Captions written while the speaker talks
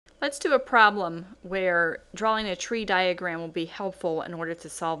Let's do a problem where drawing a tree diagram will be helpful in order to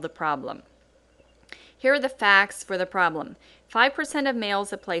solve the problem. Here are the facts for the problem. 5% of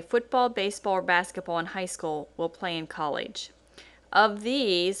males that play football, baseball, or basketball in high school will play in college. Of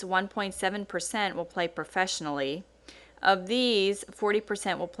these, 1.7% will play professionally. Of these,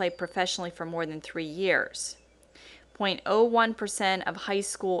 40% will play professionally for more than 3 years. 0.01% of high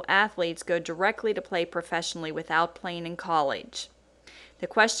school athletes go directly to play professionally without playing in college. The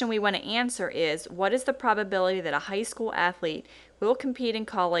question we want to answer is, what is the probability that a high school athlete will compete in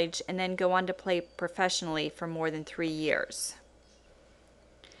college and then go on to play professionally for more than 3 years?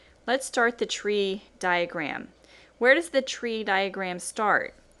 Let's start the tree diagram. Where does the tree diagram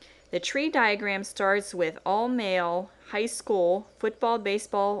start? The tree diagram starts with all male high school football,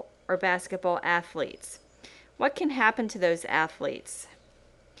 baseball, or basketball athletes. What can happen to those athletes?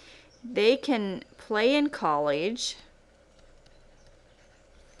 They can play in college,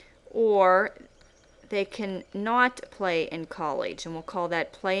 or they can not play in college, and we'll call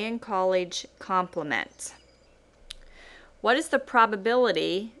that play in college complement. What is the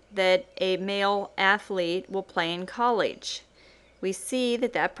probability that a male athlete will play in college? We see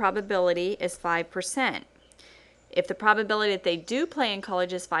that that probability is 5%. If the probability that they do play in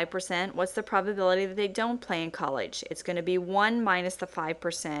college is 5%, what's the probability that they don't play in college? It's going to be 1 minus the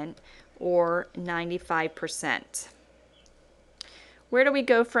 5%, or 95%. Where do we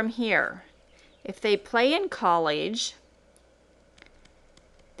go from here? If they play in college,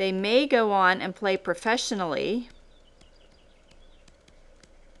 they may go on and play professionally,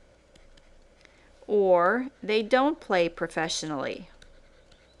 or they don't play professionally.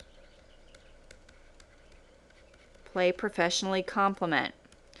 Play professionally complement.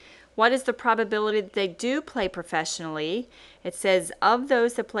 What is the probability that they do play professionally? It says of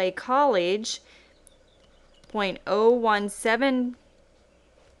those that play college, 0.017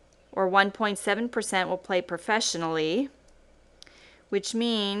 or 1.7% will play professionally, which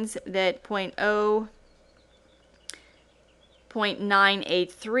means that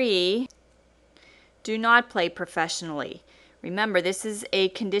 0.983 do not play professionally. Remember, this is a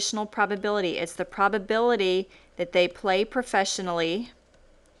conditional probability. It's the probability that they play professionally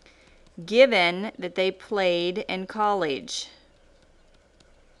given that they played in college.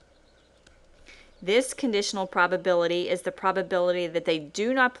 This conditional probability is the probability that they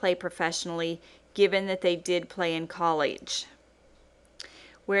do not play professionally given that they did play in college.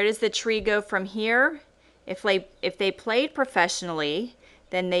 Where does the tree go from here? If they played professionally,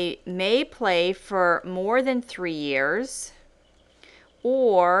 then they may play for more than 3 years,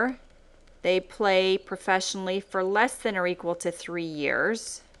 or they play professionally for less than or equal to 3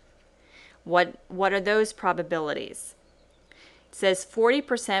 years. What are those probabilities? It says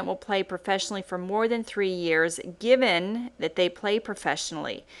 40% will play professionally for more than 3 years given that they play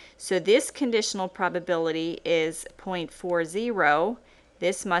professionally. So this conditional probability is 0.40.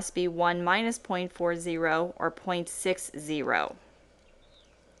 This must be 1 minus 0.40, or 0.60.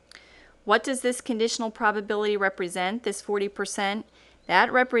 What does this conditional probability represent, this 40%?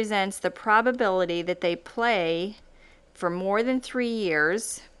 That represents the probability that they play for more than 3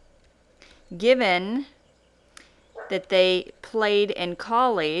 years given that they played in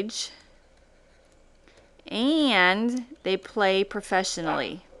college and they play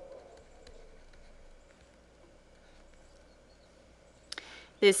professionally.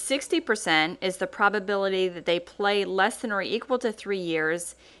 This 60% is the probability that they play less than or equal to 3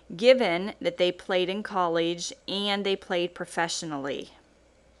 years given that they played in college and they played professionally.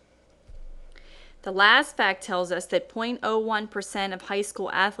 The last fact tells us that 0.01% of high school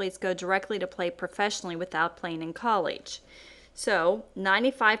athletes go directly to play professionally without playing in college. So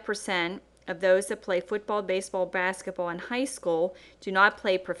 95% of those that play football, baseball, basketball in high school do not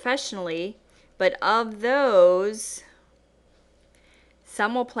play professionally, but of those,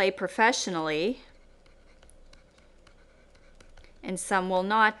 some will play professionally and some will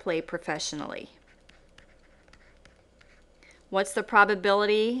not play professionally. What's the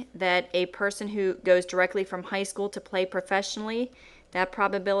probability that a person who goes directly from high school to play professionally? That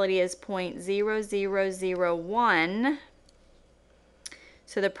probability is 0.0001.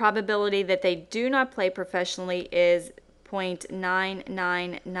 So the probability that they do not play professionally is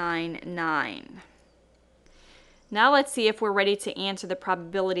 0.9999. Now let's see if we're ready to answer the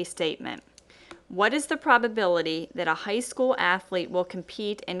probability statement. What is the probability that a high school athlete will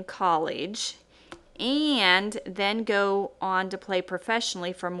compete in college and then go on to play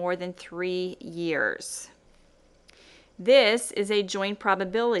professionally for more than 3 years? This is a joint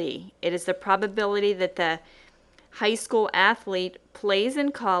probability. It is the probability that the high school athlete plays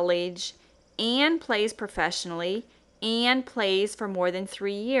in college and plays professionally and plays for more than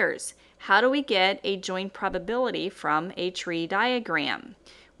 3 years. How do we get a joint probability from a tree diagram?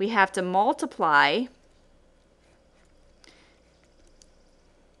 We have to multiply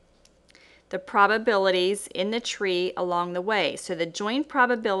the probabilities in the tree along the way. So the joint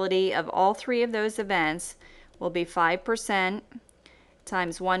probability of all three of those events will be 5%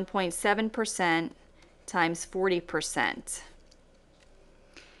 times 1.7% times 40%.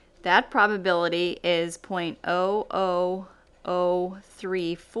 That probability is 0.00034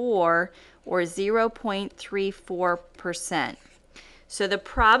 or 0.34%. So the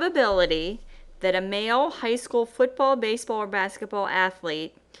probability that a male high school football, baseball, or basketball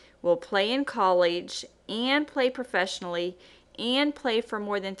athlete will play in college and play professionally and play for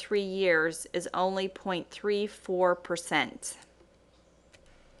more than 3 years is only 0.34%.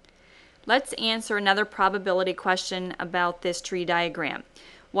 Let's answer another probability question about this tree diagram.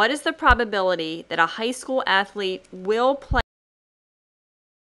 What is the probability that a high school athlete will play